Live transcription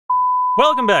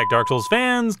Welcome back, Dark Souls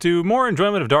fans, to more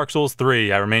enjoyment of Dark Souls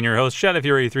 3. I remain your host,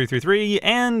 ShadowFury333,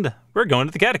 and we're going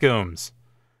to the Catacombs.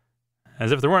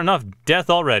 As if there weren't enough death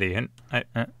already. And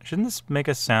shouldn't this make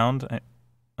a sound?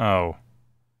 Oh,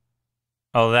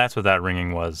 that's what that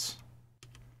ringing was.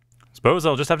 Suppose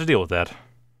I'll just have to deal with that.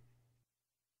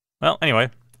 Well, anyway,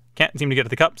 can't seem to get to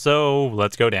the cup, so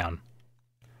let's go down.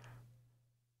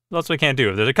 That's what I can't do.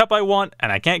 If there's a cup I want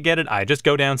and I can't get it, I just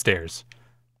go downstairs.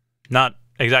 Not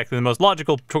exactly the most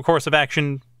logical course of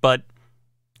action, but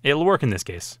it'll work in this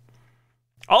case.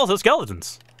 Also,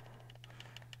 skeletons.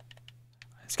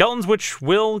 Skeletons which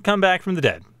will come back from the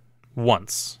dead.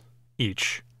 Once.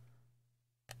 Each.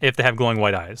 If they have glowing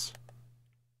white eyes.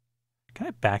 Can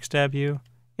I backstab you?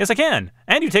 Yes, I can!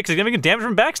 And you take significant damage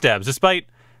from backstabs, despite...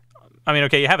 I mean,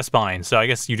 okay, you have a spine, so I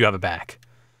guess you do have a back.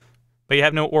 But you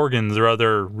have no organs or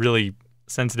other really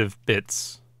sensitive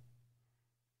bits.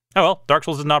 Oh well, Dark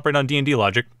Souls doesn't operate on D&D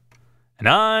logic, and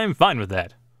I'm fine with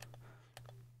that.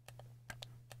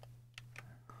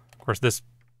 Of course, this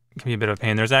can be a bit of a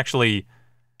pain. There's actually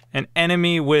an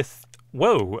enemy with...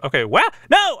 Whoa, okay, wow!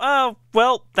 No!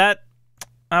 Well, that...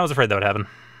 I was afraid that would happen.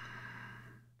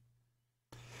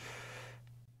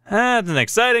 That's an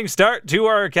exciting start to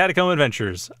our Catacomb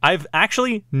adventures. I've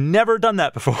actually never done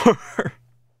that before.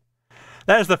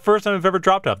 That is the first time I've ever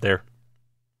dropped up there.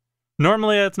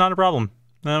 Normally, it's not a problem.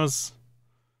 That's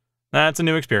a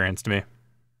new experience to me.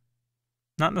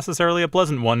 Not necessarily a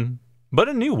pleasant one, but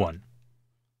a new one.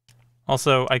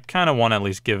 Also, I kind of want to at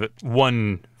least give it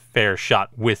one fair shot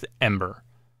with Ember.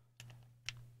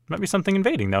 Might be something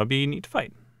invading. That would be neat to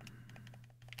fight.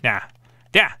 Yeah.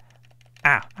 Yeah.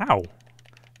 Ah. Ow.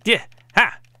 Yeah.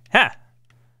 Ha. Ha.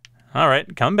 All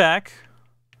right. Come back.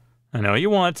 I know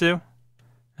you want to.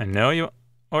 I know you...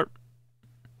 Or...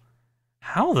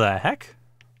 How the heck?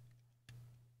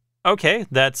 Okay,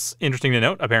 that's interesting to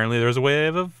note. Apparently there's a way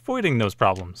of avoiding those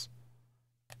problems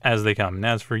as they come. And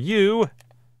as for you...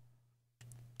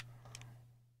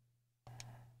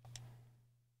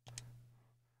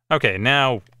 Okay,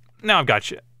 now I've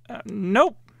got you.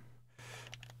 Nope.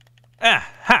 Ah,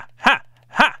 ha, ha,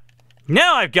 ha!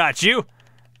 Now I've got you!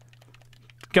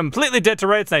 Completely dead to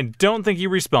rights, and I don't think you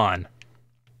respawn.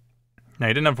 Now,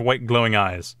 you didn't have white glowing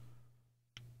eyes.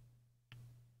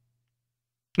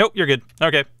 Nope, you're good.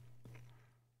 Okay.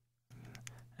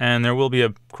 And there will be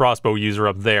a crossbow user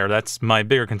up there. That's my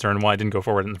bigger concern why I didn't go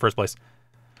forward in the first place.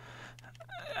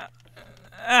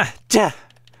 Well,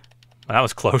 that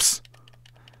was close.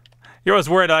 You're always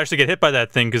worried I'll actually get hit by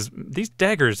that thing, because these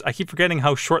daggers, I keep forgetting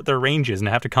how short their range is, and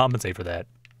I have to compensate for that.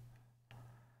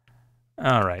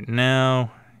 Alright,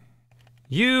 now...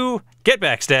 You get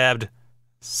backstabbed.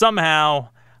 Somehow.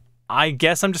 I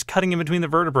guess I'm just cutting in between the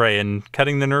vertebrae and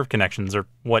cutting the nerve connections, or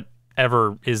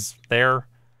whatever is there.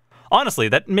 Honestly,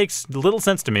 that makes little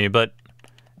sense to me, but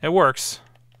it works.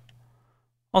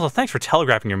 Also, thanks for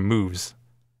telegraphing your moves.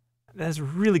 That is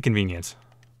really convenient.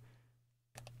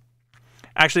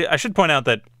 Actually, I should point out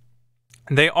that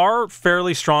they are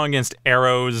fairly strong against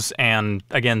arrows and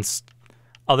against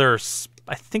other,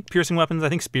 I think, piercing weapons. I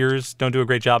think spears don't do a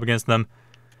great job against them.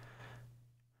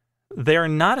 They are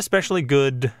not especially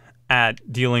good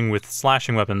at dealing with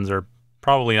slashing weapons, or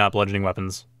probably not bludgeoning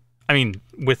weapons. I mean,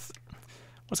 with...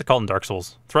 What's it called in Dark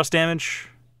Souls? Thrust damage?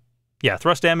 Yeah,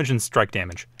 thrust damage and strike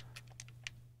damage.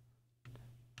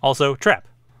 Also, trap.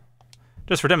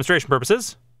 Just for demonstration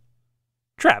purposes,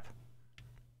 trap.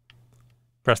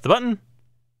 Press the button,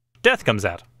 death comes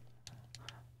out.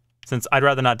 Since I'd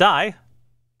rather not die,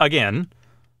 again,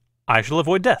 I shall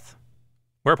avoid death,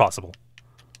 where possible.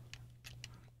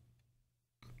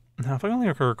 Now, if I only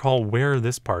recall where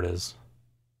this part is.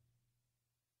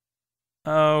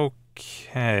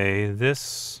 Okay,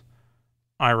 this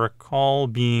I recall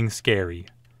being scary.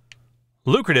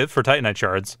 Lucrative for Titanite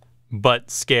shards, but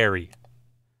scary.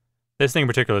 This thing in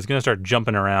particular is going to start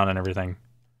jumping around and everything.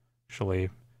 Actually,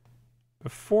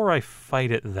 before I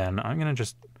fight it then, I'm going to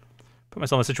just put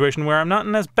myself in a situation where I'm not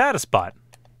in as bad a spot.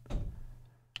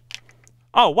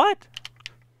 Oh, what?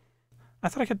 I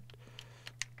thought I could...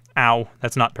 Ow,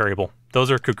 that's not parryable. Those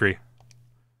are kukri.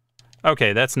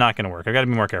 Okay, that's not going to work. I've got to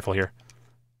be more careful here.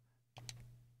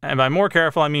 And by more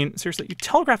careful, I mean, seriously, you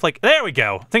telegraph like... There we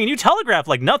go! Thinking you telegraph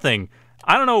like nothing.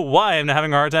 I don't know why I'm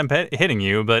having a hard time hitting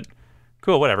you, but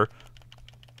cool, whatever.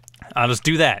 I'll just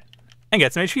do that and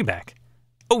get some HP back.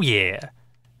 Oh, yeah.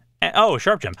 Oh,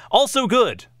 Sharp Gem. Also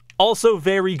good. Also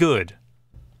very good.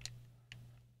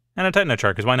 And a Titanite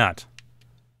chart, because why not?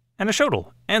 And a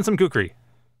Shodel. And some kukri.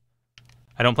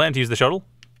 I don't plan to use the Shodel,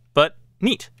 but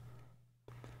neat.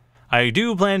 I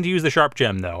do plan to use the Sharp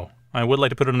Gem, though. I would like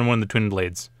to put it on one of the twin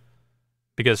blades,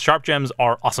 because Sharp Gems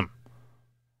are awesome.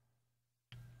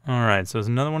 Alright, so there's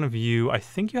another one of you. I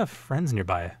think you have friends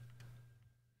nearby.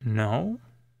 No?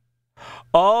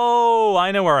 Oh,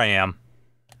 I know where I am.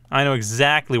 I know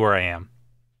exactly where I am.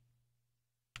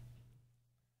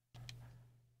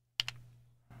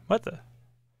 What the?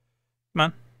 Come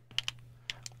on.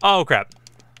 Oh, crap.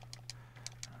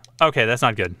 Okay, that's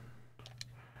not good.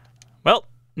 Well,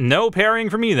 no parrying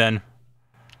for me then.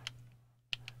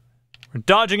 We're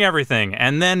dodging everything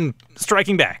and then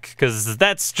striking back, because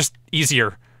that's just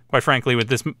easier, quite frankly, with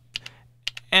this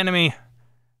enemy.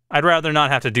 I'd rather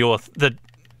not have to deal with the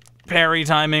parry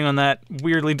timing on that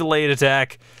weirdly delayed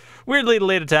attack. Weirdly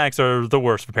delayed attacks are the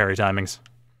worst for parry timings.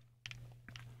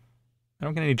 I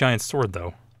don't get any giant sword,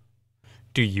 though.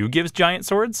 Do you give giant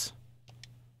swords?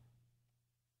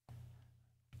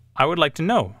 I would like to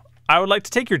know. I would like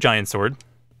to take your giant sword.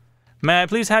 May I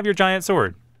please have your giant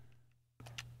sword?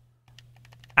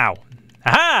 Ow.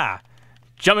 Aha!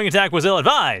 Jumping attack was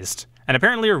ill-advised. And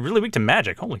apparently you're really weak to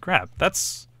magic. Holy crap.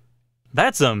 That's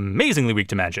amazingly weak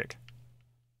to magic.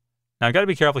 Now, I've got to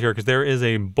be careful here because there is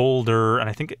a boulder, and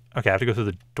I think... Okay, I have to go through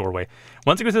the doorway.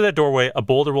 Once I go through that doorway, a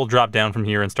boulder will drop down from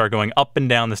here and start going up and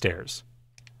down the stairs.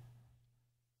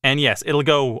 And yes, it'll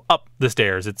go up the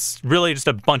stairs. It's really just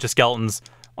a bunch of skeletons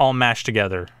all mashed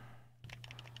together.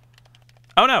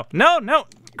 Oh, no. No, no.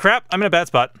 Crap, I'm in a bad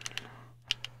spot.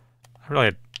 I really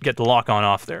had to get the lock on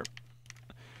off there.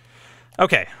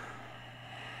 Okay.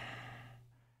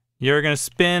 You're going to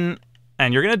spin,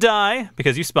 and you're going to die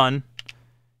because you spun.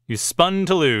 You spun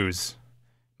to lose.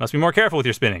 Must be more careful with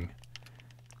your spinning.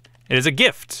 It is a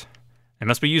gift. It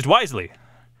must be used wisely.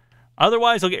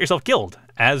 Otherwise, you'll get yourself killed,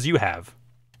 as you have.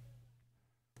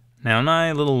 Now, in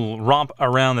my little romp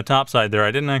around the top side there,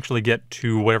 I didn't actually get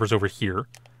to whatever's over here.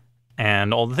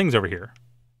 And all the things over here.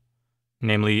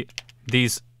 Namely,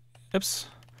 these... Oops.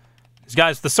 These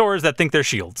guys with the swords that think they're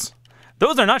shields.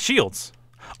 Those are not shields.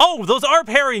 Oh, those are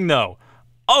parrying, though.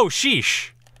 Oh, sheesh.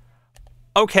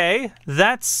 Okay,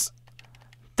 that's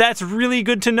really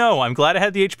good to know. I'm glad I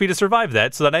had the HP to survive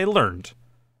that so that I learned.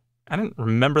 I didn't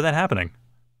remember that happening.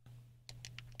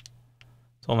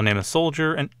 So I'll name a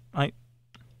soldier, and I...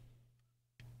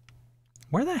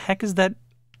 Where the heck is that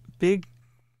big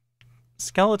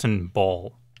skeleton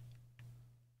ball?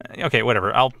 Okay,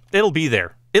 whatever. It'll be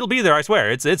there. It'll be there, I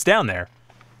swear. It's down there.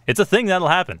 It's a thing that'll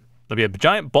happen. There'll be a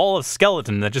giant ball of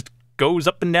skeleton that just goes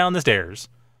up and down the stairs.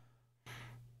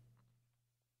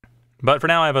 But for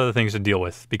now, I have other things to deal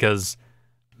with, because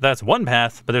that's one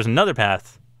path, but there's another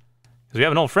path, because we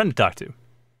have an old friend to talk to.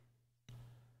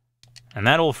 And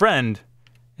that old friend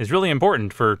is really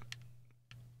important for...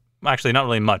 Actually, not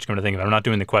really much, come to think of it. I'm not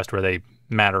doing the quest where they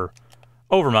matter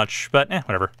over much, but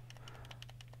whatever.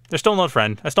 They're still an old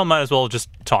friend. I still might as well just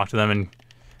talk to them and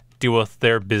deal with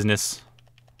their business.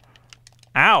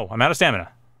 Ow, I'm out of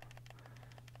stamina.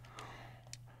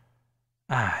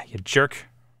 Ah, you jerk.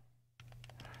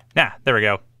 Nah, there we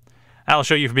go. I'll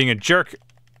show you for being a jerk.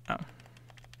 Oh.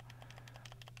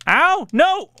 Ow!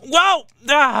 No! Whoa!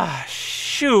 Ah,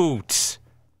 shoot!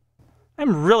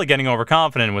 I'm really getting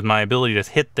overconfident with my ability to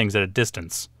hit things at a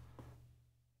distance.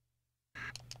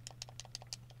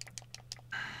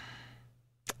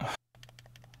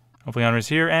 Hopefully Henry's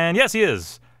here, and yes, he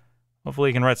is! Hopefully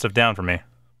he can write stuff down for me.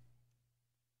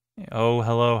 Oh,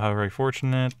 hello, how very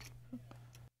fortunate.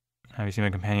 Have you seen my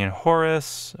companion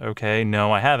Horace? Okay,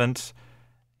 no, I haven't.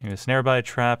 You were snared by a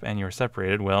trap and you were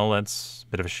separated. Well, that's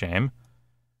a bit of a shame.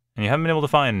 And you haven't been able to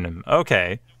find him.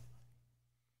 Okay.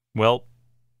 Well,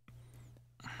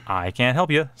 I can't help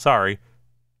you. Sorry.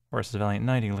 Horace is a valiant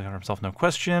knight. He can look out for himself, no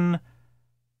question.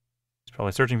 He's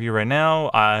probably searching for you right now.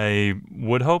 I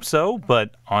would hope so,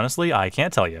 but honestly, I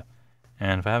can't tell you.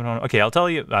 And if I happen on... Okay, I'll tell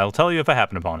you if I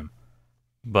happen upon him.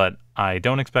 But I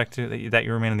don't expect that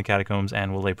you remain in the catacombs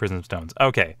and will lay prison of stones.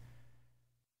 Okay.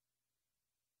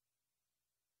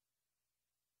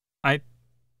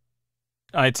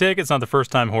 I take it's not the first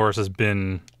time Horace has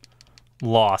been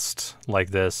lost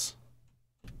like this.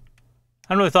 I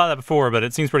hadn't really thought of that before, but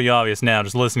it seems pretty obvious now,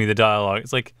 just listening to the dialogue.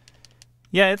 It's like,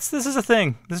 yeah, this is a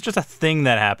thing. This is just a thing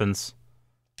that happens.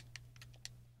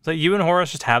 So you and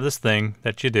Horace just have this thing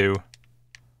that you do.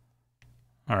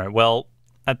 Alright, well...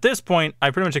 At this point, I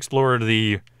pretty much explored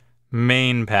the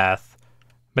main path,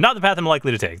 but not the path I'm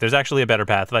likely to take. There's actually a better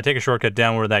path. If I take a shortcut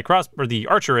down where the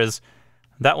archer is,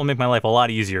 that will make my life a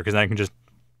lot easier, because then I can just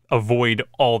avoid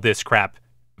all this crap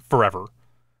forever.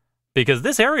 Because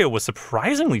this area was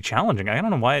surprisingly challenging. I don't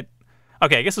know why it...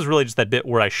 Okay, I guess it's really just that bit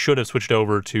where I should have switched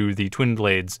over to the twin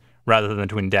blades rather than the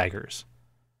twin daggers.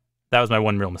 That was my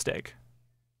one real mistake.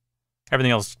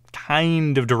 Everything else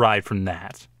kind of derived from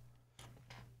that.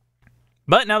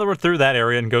 But now that we're through that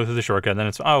area and go through the shortcut, then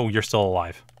it's... Oh, you're still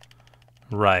alive.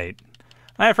 Right.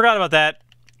 I forgot about that.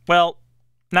 Well,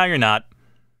 now you're not.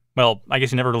 Well, I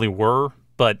guess you never really were,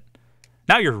 but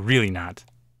now you're really not.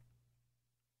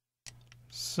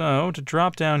 So, to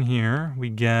drop down here, we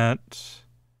get...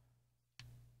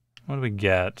 What do we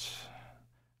get?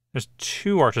 There's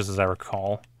 2 arches, as I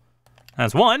recall.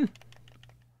 That's 1.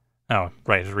 Oh,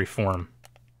 right, it's reform.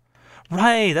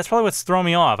 Right, that's probably what's throwing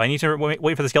me off. I need to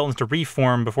wait for the skeletons to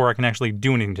reform before I can actually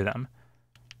do anything to them.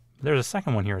 There's a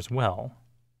second one here as well.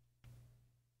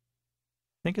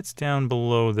 I think it's down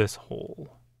below this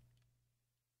hole.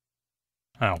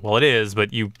 Oh, well it is, but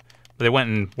they went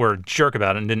and were a jerk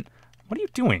about it and didn't... What are you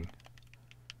doing?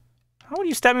 How would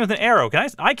you stab me with an arrow?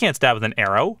 I can't stab with an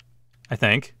arrow, I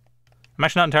think. I'm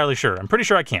actually not entirely sure. I'm pretty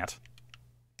sure I can't.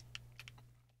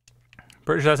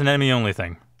 Pretty sure that's an enemy-only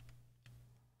thing.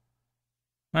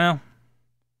 Well.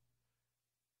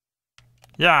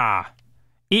 Yeah.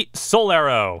 Eat soul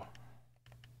arrow.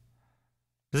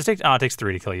 Does it take... Oh, it takes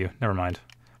 3 to kill you. Never mind.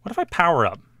 What if I power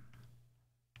up?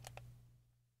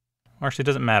 Or actually, it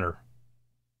doesn't matter.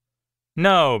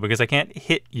 No, because I can't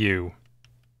hit you.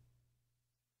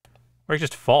 Or you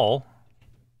just fall.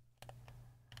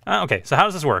 Okay, so how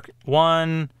does this work?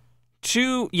 1,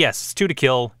 2... Yes, it's 2 to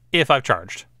kill if I've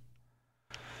charged.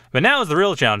 But now is the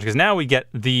real challenge, because now we get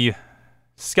the...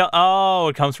 Oh,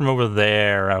 it comes from over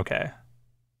there. Okay.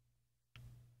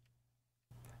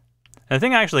 And the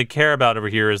thing I actually care about over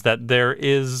here is that there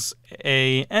is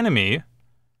a enemy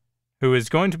who is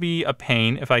going to be a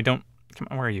pain if I don't... Come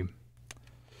on, where are you?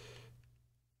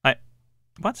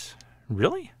 What?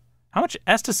 Really? How much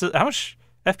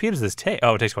FP does this take?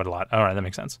 Oh, it takes quite a lot. All right, that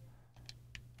makes sense.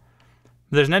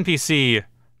 There's an NPC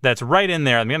that's right in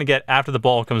there I'm going to get after the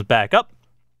ball comes back up.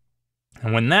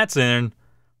 And when that's in,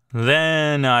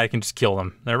 then I can just kill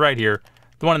them. They're right here.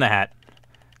 The one in the hat.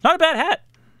 Not a bad hat.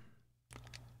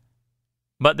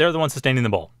 But they're the ones sustaining the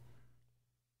ball.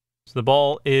 So the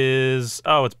ball is...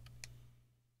 No,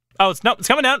 it's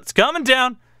coming down. It's coming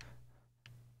down.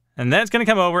 And then it's going to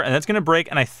come over, and then it's going to break,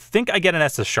 and I think I get an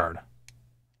Estus shard.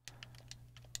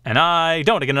 And I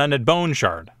don't. I get an undead bone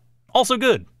shard. Also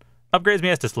good. Upgrades me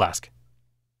Estus flask.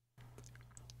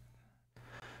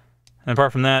 And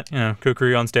apart from that, you know,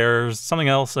 kukri on stairs, something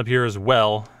else up here as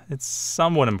well. It's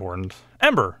somewhat important.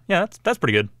 Ember. Yeah, that's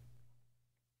pretty good.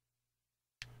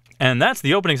 And that's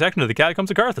the opening section of the Catacombs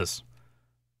of Carthus.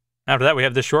 After that, we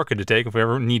have this shortcut to take if we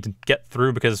ever need to get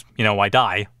through because, you know, I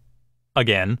die.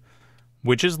 Again.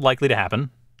 Which is likely to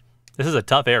happen. This is a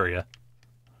tough area.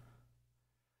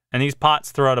 And these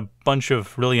pots throw out a bunch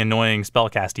of really annoying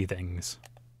spellcasty things.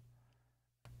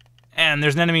 And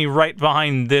there's an enemy right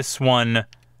behind this one.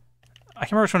 I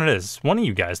can't remember which one it is. One of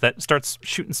you guys that starts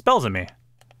shooting spells at me.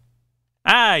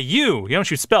 Ah, you! You don't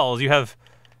shoot spells. You have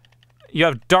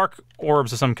dark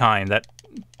orbs of some kind that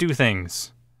do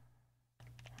things.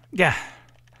 Yeah.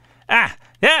 Ah!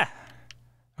 Yeah!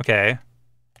 Okay.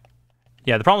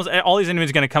 Yeah, the problem is all these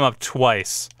enemies are going to come up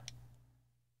twice.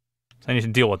 So I need to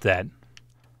deal with that.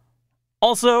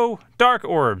 Also, dark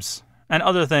orbs and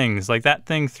other things, like that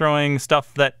thing throwing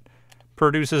stuff that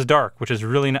produces dark, which is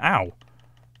really... Ow.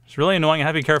 It's really annoying. I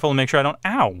have to be careful and make sure I don't...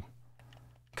 Ow.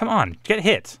 Come on, get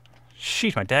hit.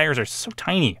 Sheesh, my daggers are so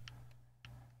tiny.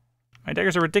 My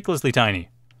daggers are ridiculously tiny.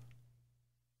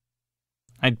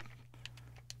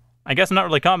 I guess I'm not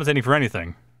really compensating for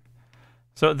anything.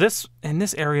 So in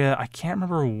this area, I can't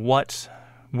remember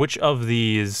which of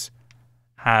these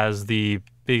has the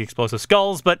big explosive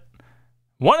skulls, but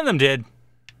one of them did.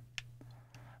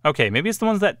 Okay, maybe it's the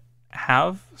ones that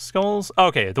have skulls?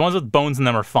 Okay, the ones with bones in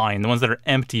them are fine. The ones that are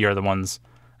empty are the ones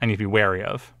I need to be wary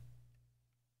of.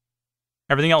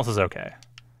 Everything else is okay.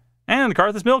 And the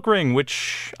Carthus Milk Ring,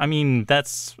 which, I mean,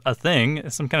 that's a thing.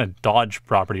 It's some kind of dodge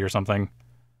property or something.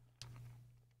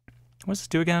 What does this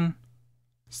do again?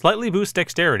 Slightly boost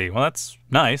dexterity. Well, that's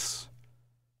nice.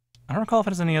 I don't recall if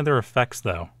it has any other effects,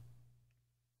 though.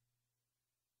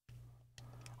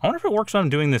 I wonder if it works when I'm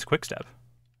doing this quick step.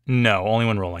 No, only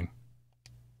when rolling.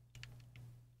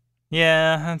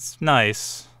 Yeah, that's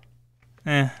nice.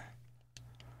 I'd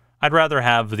rather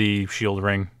have the shield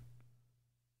ring.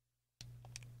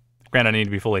 Granted, I need to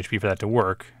be full HP for that to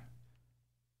work.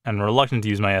 And I'm reluctant to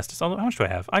use my Estus. Although, how much do I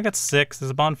have? I got 6.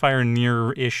 There's a bonfire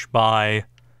near-ish by...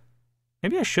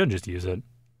 Maybe I should just use it.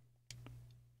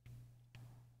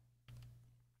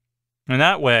 And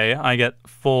that way, I get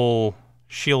full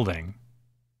shielding.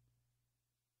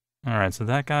 Alright, so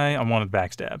that guy, I wanted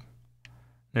backstab.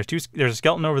 There's a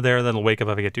skeleton over there that'll wake up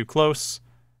if I get too close.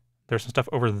 There's some stuff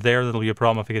over there that'll be a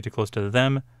problem if I get too close to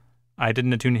them. I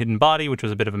didn't attune hidden body, which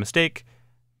was a bit of a mistake.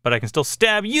 But I can still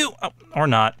stab you! Oh, or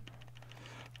not.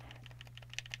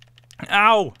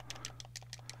 Ow!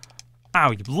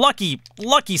 Ow, you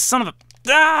lucky son of a...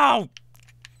 Ow!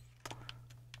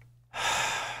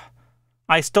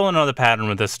 I still don't know the pattern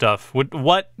with this stuff.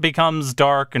 What becomes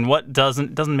dark and what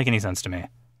doesn't make any sense to me.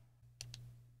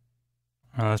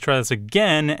 Let's try this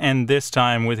again, and this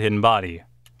time with hidden body.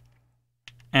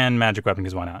 And magic weapon,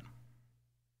 because why not?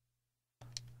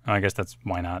 Oh, I guess that's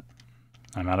why not.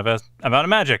 I'm out of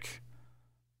magic.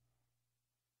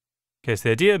 Okay, so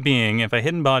the idea being, if I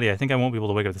hidden body, I think I won't be able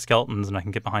to wake up the skeletons, and I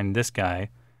can get behind this guy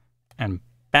and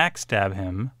backstab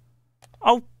him.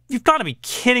 Oh, you've got to be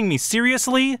kidding me.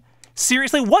 Seriously?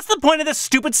 Seriously? What's the point of this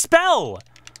stupid spell?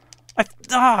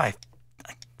 I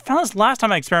found this last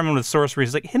time I experimented with sorcery.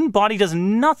 It's like, hidden body does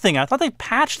nothing. I thought they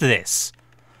patched this.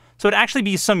 So it'd actually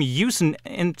be some use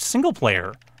in single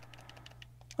player.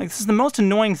 Like, this is the most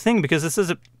annoying thing because this is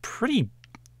a pretty,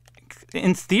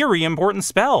 in theory, important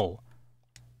spell.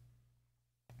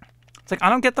 It's like, I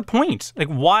don't get the point. Like,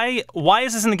 why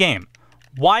is this in the game?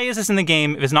 Why is this in the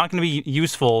game if it's not going to be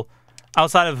useful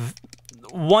outside of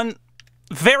one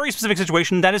very specific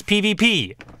situation that is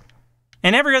PvP?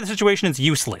 In every other situation, it's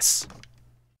useless.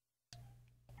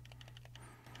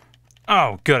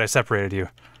 Oh, good, I separated you.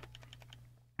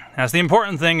 That's the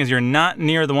important thing, is you're not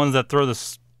near the ones that throw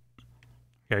this.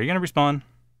 Okay, are you going to respawn?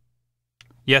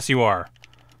 Yes, you are.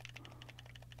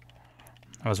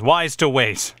 I was wise to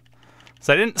wait.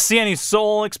 So I didn't see any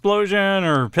soul explosion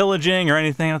or pillaging or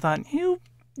anything. I thought, you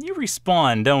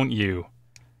respawn, don't you?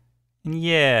 And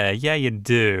yeah, you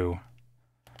do.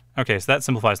 Okay, so that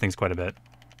simplifies things quite a bit.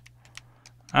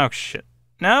 Oh, shit.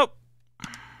 Nope.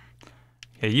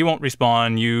 Okay, you won't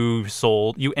respawn. You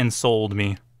ensouled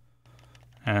me.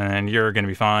 And you're gonna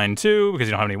be fine, too, because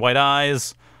you don't have any white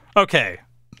eyes. Okay.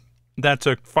 That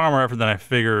took far more effort than I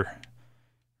figure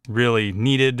really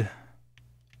needed.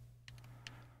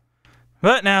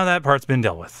 But now that part's been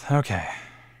dealt with. Okay.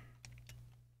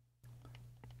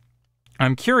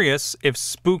 I'm curious if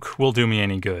Spook will do me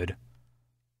any good.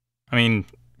 I mean,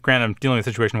 granted, I'm dealing with a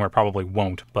situation where it probably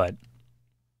won't, but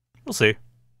we'll see.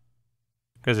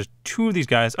 Because there's two of these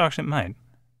guys. Oh, actually, it might.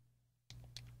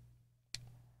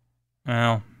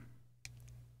 Well.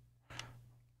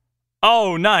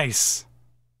 Oh, nice!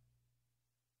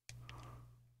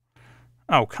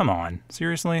 Oh, come on.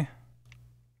 Seriously?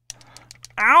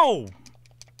 Ow!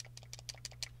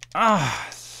 Ah,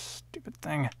 stupid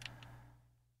thing.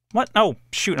 What? Oh,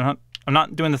 shoot, I'm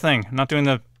not doing the thing. I'm not doing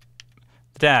the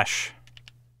dash.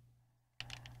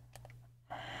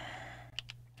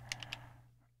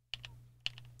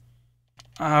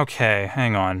 Okay,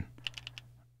 hang on.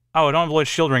 Oh, I don't have Lloyd's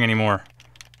shield ring anymore.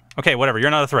 Okay, whatever, you're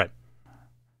not a threat.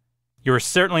 You are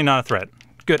certainly not a threat.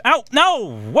 Good. Ow!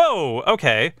 No! Whoa!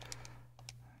 Okay.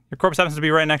 Your corpse happens to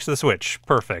be right next to the switch.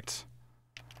 Perfect.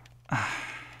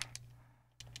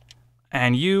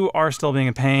 And you are still being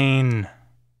a pain.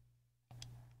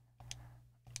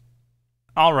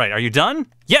 Alright, are you done?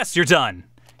 Yes, you're done!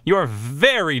 You are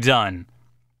very done.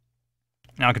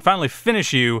 Now I can finally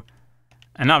finish you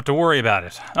and not have to worry about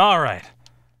it. Alright.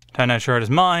 Titanite shard is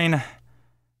mine.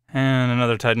 And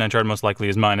another Titanite shard most likely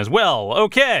is mine as well.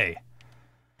 Okay!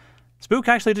 Spook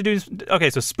actually to do... Okay,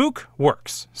 so Spook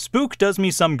works. Spook does me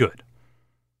some good.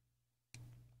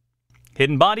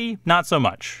 Hidden body, not so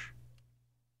much.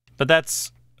 But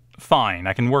that's fine.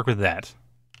 I can work with that.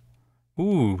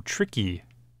 Ooh, tricky.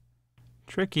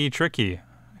 Tricky.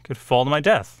 I could fall to my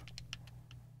death.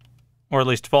 Or at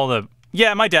least fall to...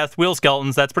 Yeah, my death. Wheel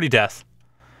skeletons, that's pretty death.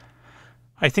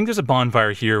 I think there's a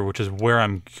bonfire here, which is where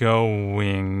I'm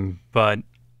going, but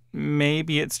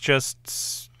maybe it's just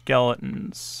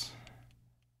skeletons.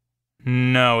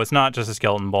 No, it's not just a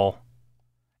skeleton ball.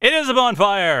 It is a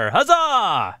bonfire!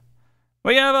 Huzzah!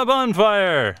 We have a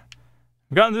bonfire!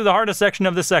 We've gotten through the hardest section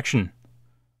of this section.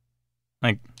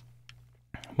 Like,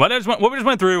 what we just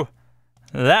went through,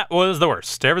 that was the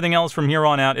worst. Everything else from here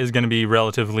on out is going to be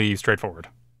relatively straightforward.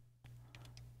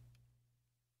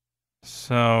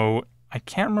 So, I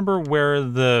can't remember where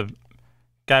the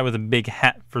guy with a big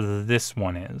hat for this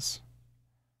one is.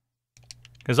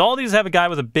 Because all these have a guy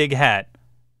with a big hat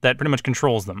that pretty much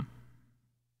controls them.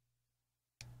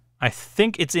 I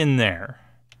think it's in there.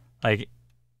 Like,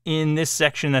 in this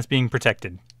section that's being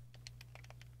protected.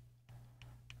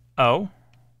 Oh?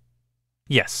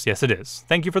 Yes, it is.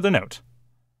 Thank you for the note.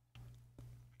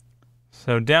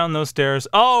 So down those stairs.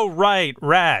 Oh, right,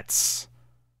 rats.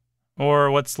 Or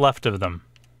what's left of them.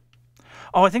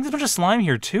 Oh, I think there's a bunch of slime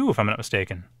here too, if I'm not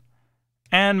mistaken.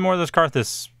 And more of those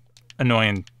Karthus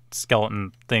annoying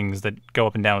skeleton things that go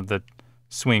up and down with the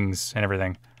swings and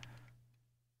everything.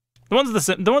 The ones with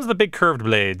the big curved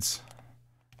blades.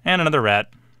 And another rat.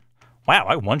 Wow,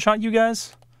 I one-shot you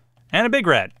guys? And a big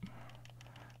rat.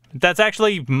 That's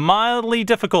actually mildly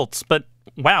difficult, but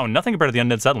wow, nothing compared to the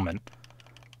Undead Settlement.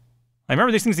 I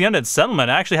remember these things, the Undead Settlement,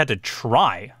 I actually had to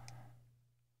try.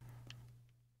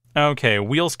 Okay,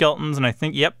 wheel skeletons, and I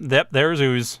think, yep, there's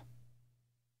ooze.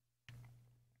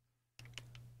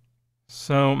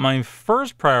 So my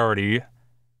first priority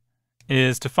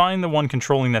is to find the one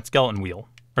controlling that skeleton wheel.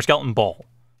 Or skeleton ball.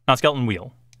 Not skeleton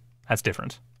wheel. That's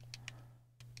different.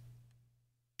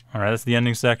 Alright, that's the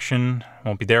ending section.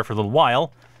 Won't be there for a little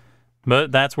while.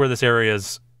 But that's where this area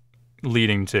is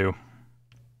leading to.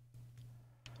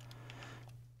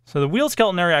 So the wheel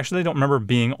skeleton area, actually, I don't remember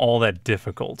being all that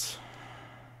difficult.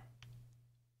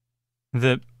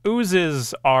 The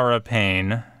oozes are a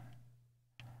pain.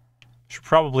 Should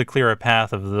probably clear a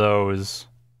path of those.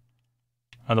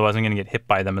 Otherwise I'm going to get hit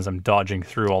by them as I'm dodging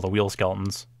through all the wheel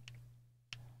skeletons.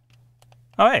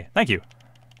 Oh, hey, thank you.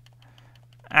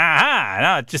 Aha!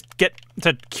 Now just get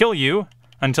to kill you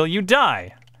until you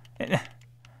die.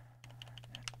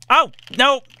 Oh,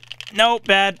 no! No,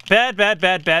 bad.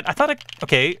 I thought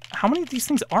okay, how many of these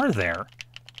things are there?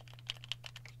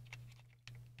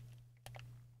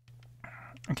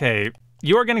 Okay,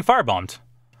 you are getting firebombed.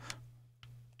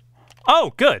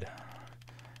 Oh, good.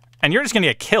 And you're just gonna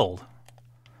get killed.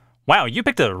 Wow, you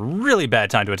picked a really bad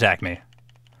time to attack me.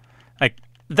 Like,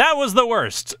 that was the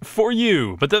worst for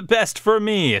you, but the best for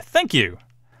me. Thank you.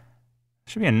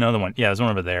 Should be another one. Yeah, there's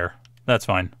one over there. That's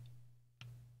fine.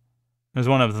 There's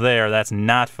one up there. That's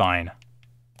not fine.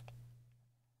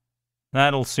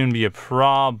 That'll soon be a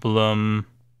problem.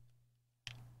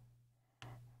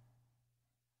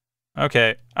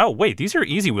 Okay. Oh, wait, these are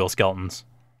easy wheel skeletons.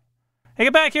 Hey,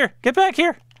 get back here! Get back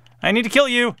here! I need to kill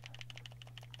you!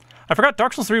 I forgot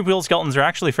Dark Souls 3 wheel skeletons are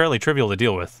actually fairly trivial to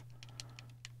deal with.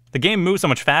 The game moves so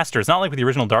much faster. It's not like with the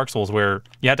original Dark Souls where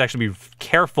you have to actually be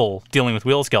careful dealing with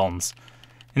wheel skeletons.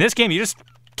 In this game, you just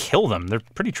kill them. They're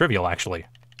pretty trivial, actually.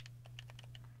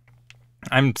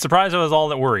 I'm surprised I was all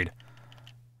that worried.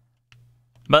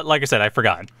 But like I said, I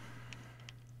forgot.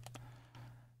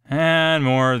 And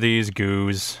more of these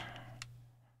goos.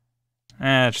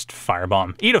 Just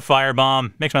firebomb. Eat a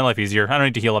firebomb. Makes my life easier. I don't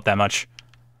need to heal up that much.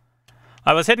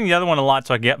 I was hitting the other one a lot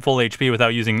so I could get full HP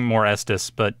without using more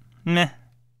Estus, but meh.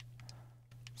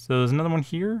 So there's another one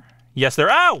here? Yes, there.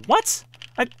 Oh, what?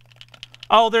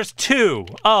 Oh, there's two.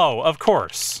 Oh, of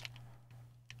course.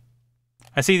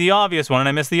 I see the obvious one and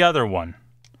I miss the other one.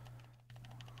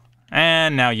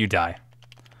 And now you die.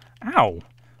 Ow.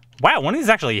 Wow, one of these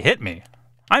actually hit me.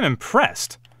 I'm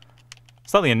impressed.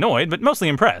 Slightly annoyed, but mostly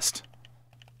impressed.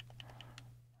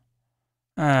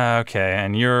 Okay,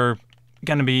 and you're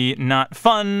gonna be not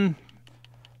fun.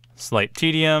 Slight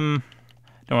tedium.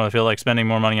 Don't really feel like spending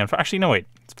more money on... Actually, no, wait.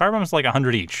 Firebombs like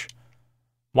 100 each.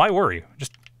 Why worry?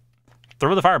 Just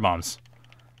throw the firebombs.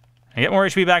 I get more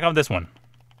HP back off this one.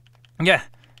 Yeah.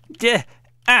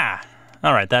 Ah!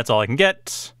 Alright, that's all I can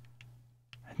get.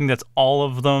 I think that's all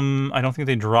of them. I don't think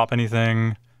they drop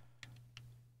anything.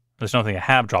 I just don't think I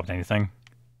have dropped anything.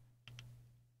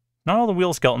 Not all the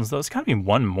wheel skeletons, though. There's gotta be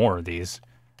one more of these.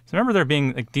 So remember there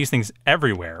being like these things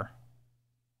everywhere.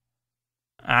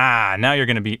 Ah, now you're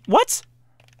gonna be... What?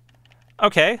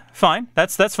 Okay, fine.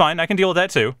 That's fine. I can deal with that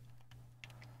too.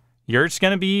 You're just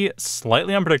gonna be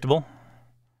slightly unpredictable.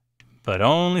 But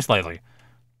only slightly.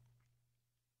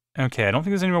 Okay, I don't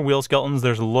think there's any more wheel skeletons.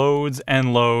 There's loads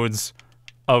and loads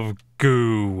of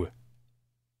goo.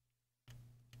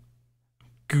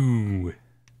 Goo.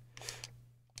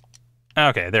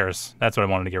 Okay, that's what I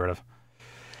wanted to get rid of.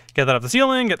 Get that off the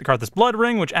ceiling, get the Karthus Blood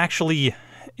Ring, which actually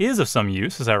is of some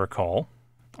use, as I recall.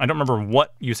 I don't remember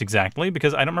what use exactly,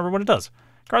 because I don't remember what it does.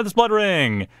 Karthus Blood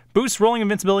Ring! Boosts rolling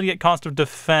invincibility at cost of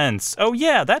defense. Oh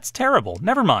yeah, that's terrible.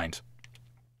 Never mind.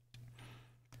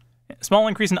 Small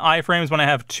increase in iframes when I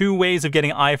have 2 ways of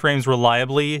getting iframes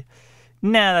reliably.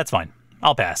 Nah, that's fine.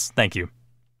 I'll pass. Thank you.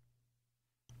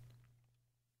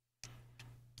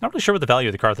 Not really sure what the value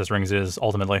of the Karthus Rings is,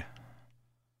 ultimately.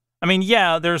 I mean,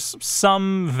 yeah, there's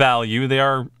some value. They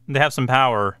have some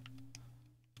power.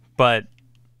 But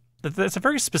it's a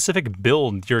very specific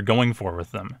build you're going for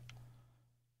with them.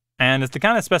 And it's the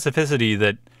kind of specificity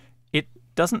that it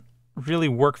doesn't really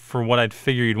work for what I'd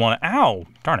figure you'd want to... Ow!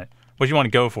 Darn it. What do you want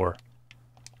to go for?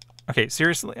 Okay,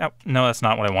 seriously? Oh, no, that's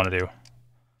not what I want to do.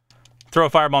 Throw a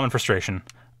firebomb in frustration.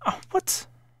 Oh, what?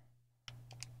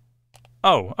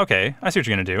 Oh, okay. I see what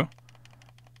you're going to do.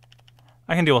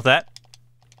 I can deal with that.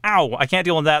 Ow! I can't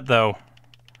deal with that, though.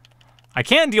 I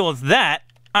can deal with that!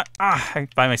 By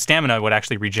my stamina would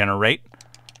actually regenerate.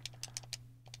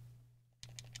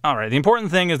 Alright, the important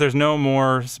thing is there's no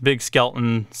more big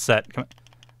skeleton set. Come on.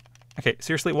 Okay,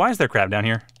 seriously, why is there crab down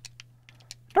here?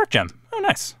 Dark gem. Oh,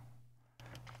 nice.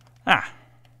 Ah.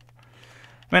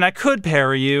 I mean, I could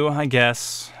parry you, I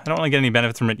guess. I don't really get any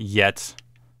benefits from it yet.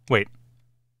 Wait.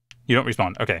 You don't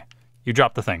respawn. Okay. You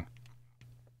dropped the thing.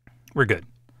 We're good.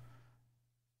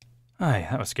 Ay,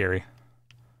 that was scary.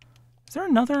 Is there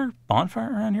another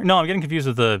bonfire around here? No, I'm getting confused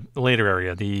with the later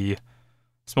area, the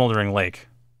smoldering lake.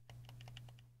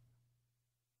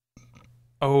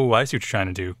 Oh, I see what you're trying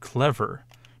to do. Clever.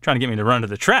 Trying to get me to run to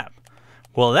the trap.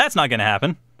 Well, that's not going to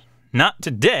happen. Not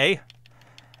today.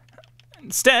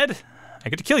 Instead, I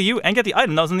get to kill you and get the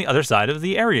item that was on the other side of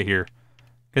the area here.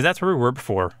 Because that's where we were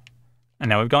before. And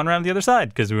now we've gone around the other side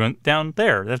because we went down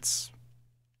there. That's...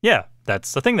 yeah,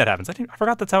 that's the thing that happens. I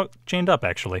forgot that's how it chained up,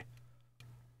 actually.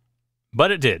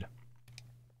 But it did.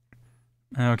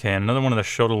 Okay, another one of the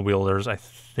shuttle wielders, I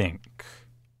think.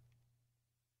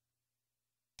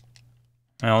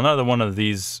 Well, another one of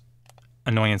these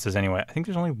annoyances anyway. I think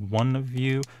there's only one of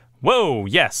you. Whoa,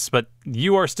 yes, but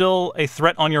you are still a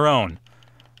threat on your own.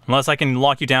 Unless I can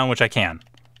lock you down, which I can.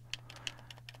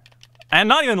 And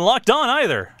not even locked on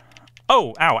either.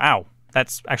 Oh, ow, ow.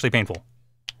 That's actually painful.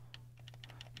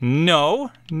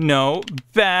 No, no,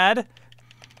 bad.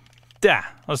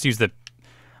 Let's use the...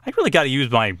 I really gotta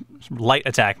use my light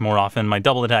attack more often, my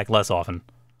double attack less often.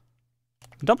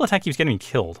 The double attack keeps getting me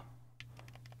killed.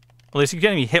 At least it's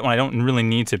getting me hit when I don't really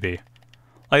need to be.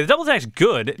 Like, the double attack's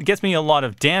good. It gets me a lot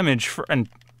of damage and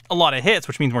a lot of hits,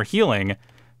 which means more healing.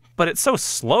 But it's so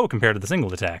slow compared to the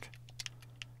single attack.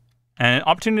 And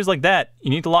opportunities like that, you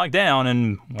need to lock down,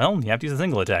 and, well, you have to use the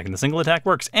single attack. And the single attack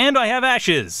works. And I have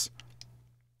ashes!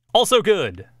 Also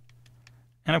good.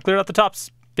 And I've cleared out the top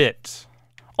bit.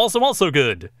 Also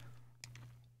good.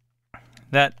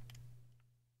 That...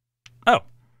 oh.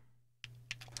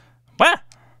 Well.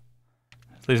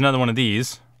 So there's another one of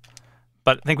these.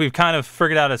 But I think we've kind of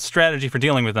figured out a strategy for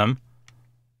dealing with them.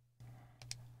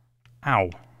 Ow.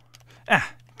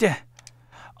 Ah. Yeah.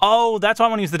 Oh, that's why I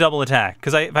want to use the double attack.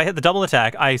 Because if I hit the double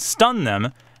attack, I stun them,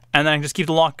 and then I can just keep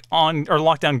the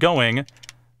lockdown going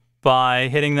by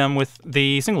hitting them with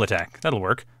the single attack. That'll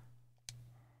work.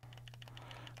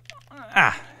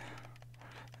 Ah.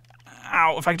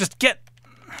 Ow, if I could just get...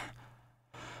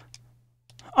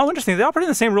 oh, interesting. They operate in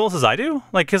the same rules as I do?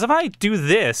 Like, because if I do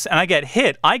this and I get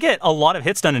hit, I get a lot of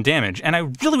hits done and damage, and I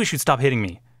really wish you'd stop hitting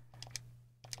me.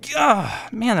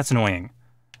 Ugh, man, that's annoying.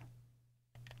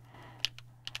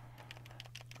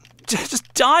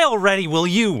 Just die already, will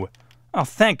you? Oh,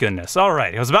 thank goodness. All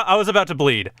right, I was about to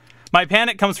bleed. My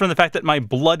panic comes from the fact that my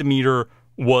blood meter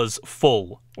was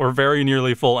full, or very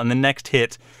nearly full, and the next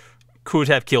hit could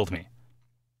have killed me.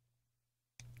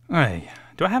 Hey,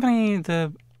 do I have any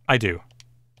I do.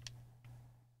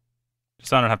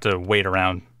 So I don't have to wait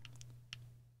around.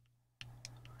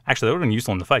 Actually, that would have been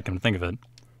useful in the fight, come to think of it.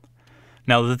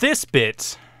 Now this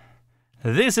bit,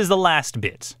 this is the last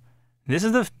bit. This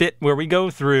is the bit where we go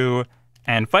through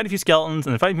and fight a few skeletons,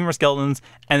 and then fight a few more skeletons,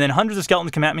 and then hundreds of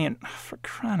skeletons come at me, and for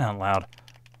crying out loud.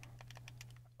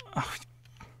 Oh.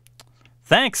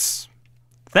 Thanks!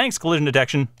 Thanks, collision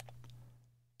detection.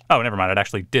 Oh, never mind, it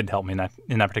actually did help me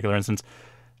in that particular instance.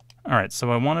 Alright, so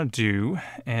what I want to do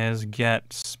is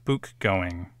get Spook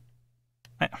going.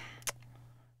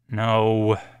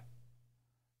 No.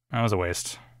 That was a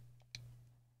waste.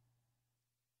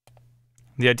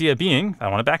 The idea being, I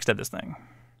want to backstab this thing.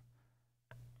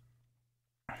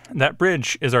 That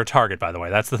bridge is our target, by the way.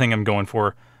 That's the thing I'm going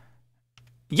for.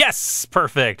 Yes!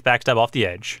 Perfect! Backstab off the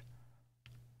edge.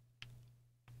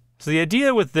 So the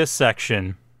idea with this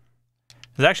section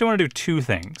is I actually want to do two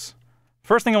things.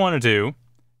 First thing I want to do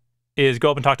is go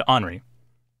up and talk to Henri.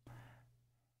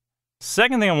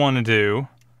 Second thing I want to do...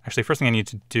 actually, first thing I need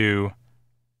to do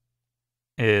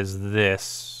is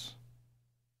this.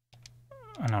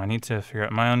 Oh, no, I need to figure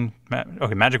out my own...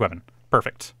 okay, magic weapon.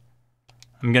 Perfect.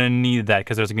 I'm going to need that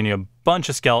because there's going to be a bunch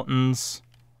of skeletons.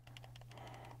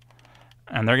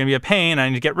 And they're going to be a pain. I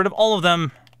need to get rid of all of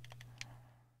them.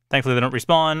 Thankfully, they don't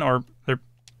respawn, or they're...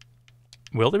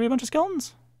 will there be a bunch of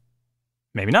skeletons?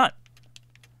 Maybe not.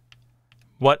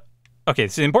 What? Okay,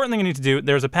 so the important thing I need to do,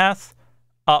 there's a path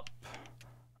up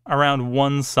around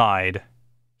one side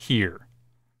here.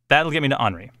 That'll get me to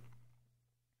Henri.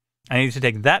 I need to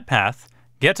take that path,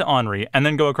 get to Henri, and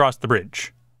then go across the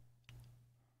bridge.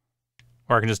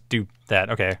 Or I can just do that.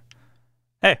 Okay.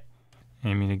 Hey.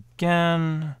 Aiming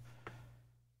again.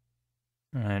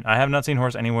 Alright, I have not seen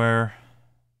horse anywhere.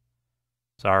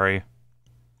 Sorry.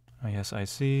 Oh, yes, I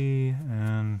see.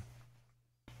 And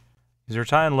he's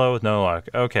retiring low with no luck.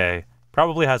 Okay.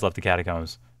 Probably has left the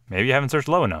catacombs. Maybe you haven't searched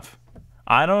low enough.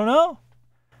 I don't know.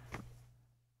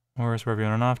 Horse, wherever you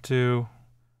run off to.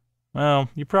 Well,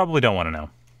 you probably don't want to know.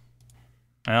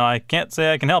 Well, I can't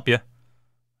say I can help you.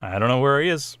 I don't know where he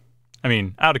is. I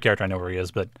mean, out of character I know where he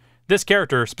is, but this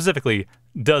character specifically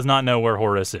does not know where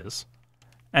Horus is,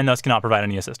 and thus cannot provide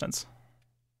any assistance.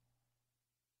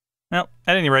 Well,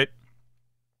 at any rate,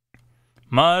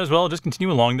 might as well just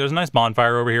continue along. There's a nice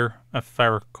bonfire over here, if I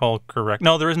recall correct.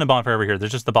 No, there isn't a bonfire over here.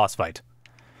 There's just the boss fight.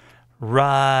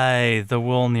 Right, the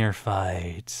Wolnir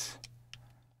fight.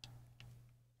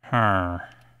 I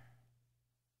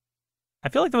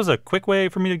feel like there was a quick way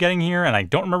for me to getting here, and I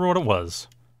don't remember what it was.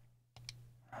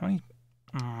 How many...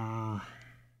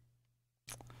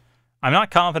 I'm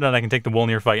not confident I can take the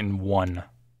Wolnir fight in one.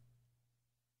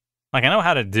 Like, I know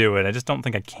how to do it, I just don't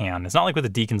think I can. It's not like with the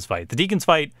Deacon's fight. The Deacon's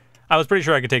fight, I was pretty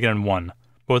sure I could take it in one.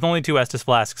 But with only 2 Estus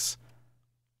flasks,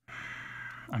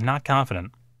 I'm not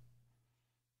confident.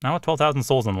 Not with 12,000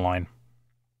 souls on the line.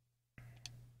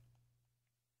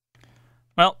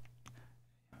 Well,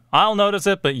 I'll notice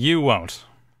it, but you won't.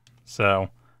 So,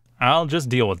 I'll just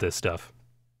deal with this stuff.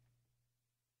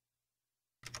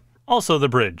 Also, the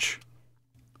bridge.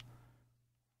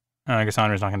 I guess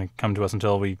Honor's not going to come to us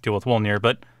until we deal with Wolnir,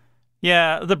 but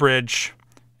yeah, the bridge.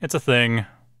 It's a thing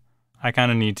I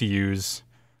kind of need to use.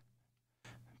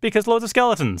 Because loads of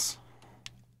skeletons.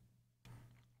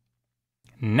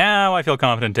 Now I feel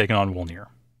confident taking on Wolnir.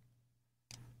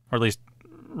 Or at least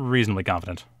reasonably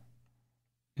confident.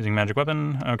 Using magic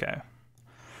weapon? Okay.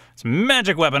 Let's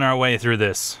magic weapon our way through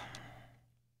this.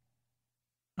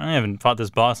 I haven't fought this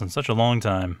boss in such a long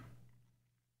time.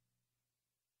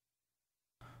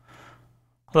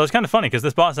 Although it's kind of funny, because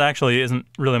this boss actually isn't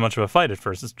really much of a fight at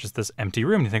first. It's just this empty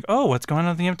room. You think, oh, what's going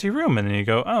on in the empty room? And then you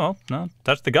go, oh, well, no,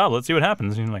 touch the goblet, see what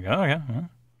happens. And you're like, oh, yeah. Well,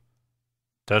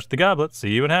 touch the goblet,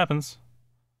 see what happens.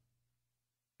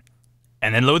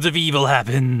 And then loads of evil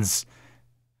happens.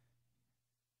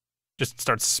 Just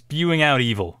starts spewing out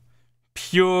evil.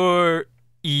 Pure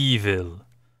evil.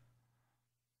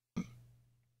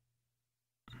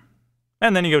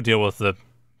 And then you go deal with the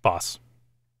boss.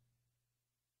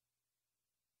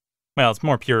 Well, it's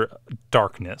more pure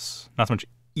darkness, not so much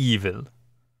evil.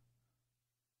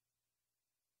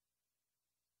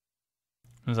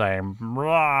 As I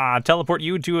teleport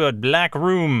you to a black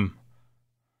room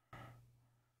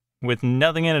with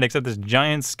nothing in it except this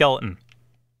giant skeleton.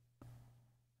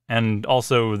 And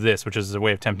also this, which is a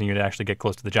way of tempting you to actually get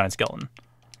close to the giant skeleton.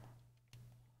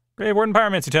 Grave Warden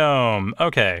Pyromancy Tome.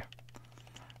 Okay.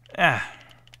 Gotta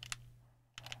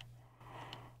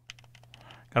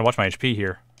watch my HP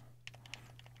here.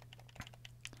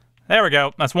 There we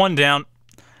go. That's one down.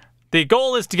 The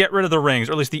goal is to get rid of the rings,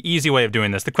 or at least the easy way of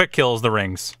doing this. The quick kill is the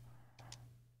rings.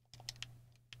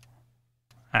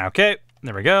 Okay,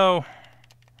 there we go.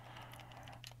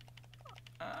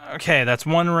 Okay, that's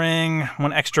one ring,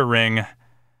 one extra ring.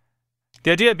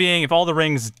 The idea being, if all the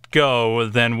rings go,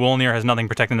 then Wolnir has nothing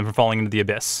protecting them from falling into the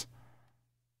abyss.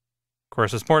 Of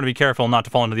course, it's important to be careful not to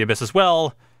fall into the abyss as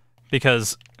well,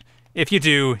 because if you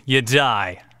do, you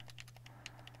die.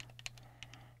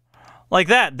 Like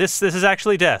that. This is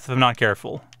actually death if I'm not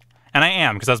careful. And I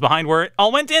am, because I was behind where it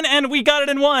all went in, and we got it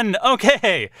in one!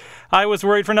 Okay! I was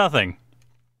worried for nothing.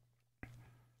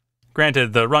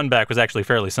 Granted, the run back was actually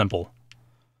fairly simple.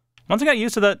 Once I got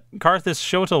used to that Karthus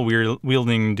Shotel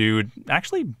wielding dude,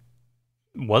 actually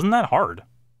wasn't that hard.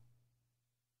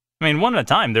 I mean, one at a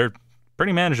time, they're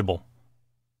pretty manageable.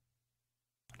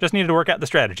 Just needed to work out the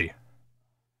strategy.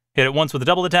 Hit it once with a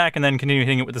double attack, and then continue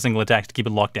hitting it with a single attack to keep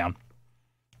it locked down.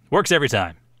 Works every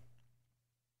time.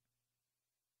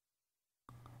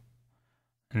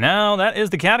 Now, that is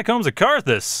the Catacombs of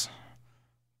Karthus.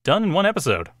 Done in one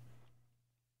episode.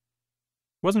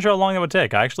 Wasn't sure how long it would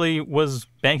take. I actually was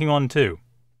banking on 2.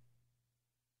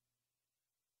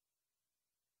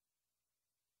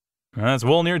 That's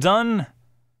Wolnir done.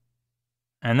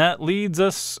 And that leads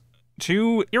us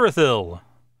to Irithyll.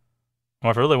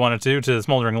 Or if I really wanted to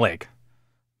Smoldering Lake.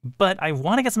 But I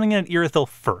want to get something in Irithyll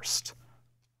first.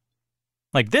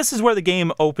 Like, this is where the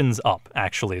game opens up,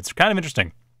 actually. It's kind of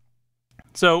interesting.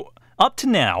 So, up to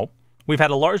now, we've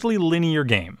had a largely linear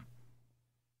game.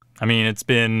 I mean, it's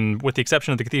been, with the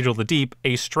exception of the Cathedral of the Deep,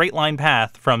 a straight line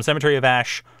path from Cemetery of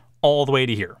Ash all the way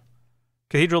to here.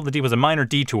 Cathedral of the Deep was a minor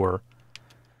detour,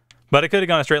 but it could have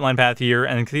gone a straight line path here,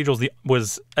 and Cathedral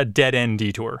was a dead-end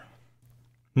detour.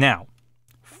 Now,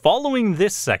 following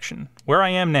this section, where I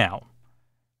am now,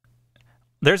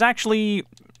 there's actually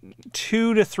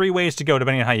 2 to 3 ways to go,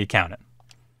 depending on how you count it.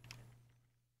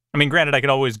 I mean, granted, I could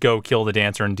always go kill the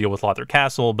dancer and deal with Lothar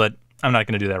Castle, but I'm not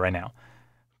going to do that right now.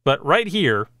 But right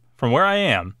here, from where I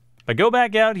am, if I go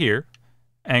back out here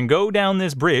and go down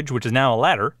this bridge, which is now a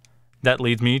ladder, that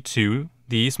leads me to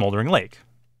the Smoldering Lake.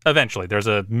 Eventually, there's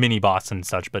a mini-boss and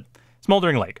such, but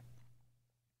Smoldering Lake.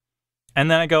 And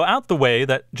then I go out the way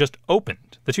that just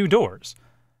opened, the 2 doors.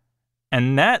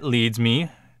 And that leads me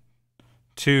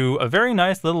to a very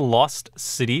nice little lost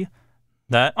city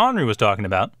that Henri was talking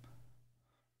about.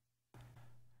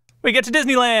 We get to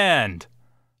Disneyland!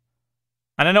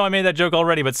 And I know I made that joke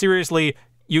already, but seriously,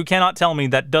 you cannot tell me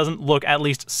that doesn't look at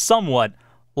least somewhat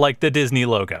like the Disney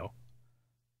logo.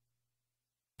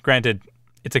 Granted,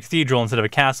 it's a cathedral instead of a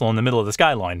castle in the middle of the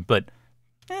skyline, but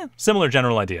similar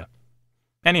general idea.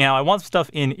 Anyhow, I want stuff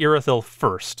in Irithyll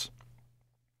first.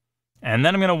 And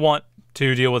then I'm going to want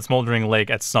to deal with Smoldering Lake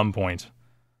at some point.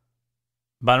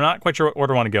 But I'm not quite sure what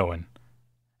order I want to go in.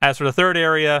 As for the third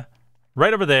area,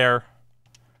 right over there,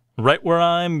 right where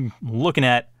I'm looking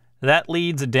at, that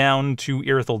leads down to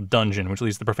Irithyll Dungeon, which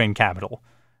leads to the Profane Capital.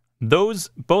 Those,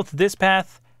 both this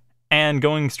path and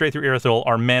going straight through Irithyll,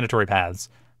 are mandatory paths,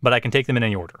 but I can take them in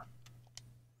any order.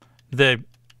 The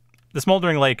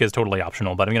Smoldering Lake is totally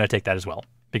optional, but I'm going to take that as well,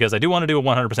 because I do want to do a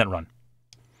 100% run.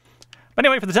 But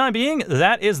anyway, for the time being,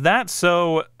 that is that,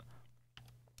 so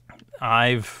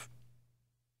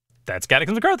that's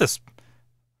Catacombs of Karthus.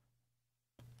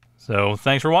 So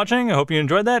thanks for watching, I hope you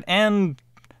enjoyed that, and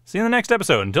see you in the next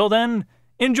episode. Until then,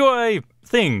 enjoy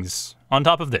things on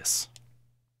top of this.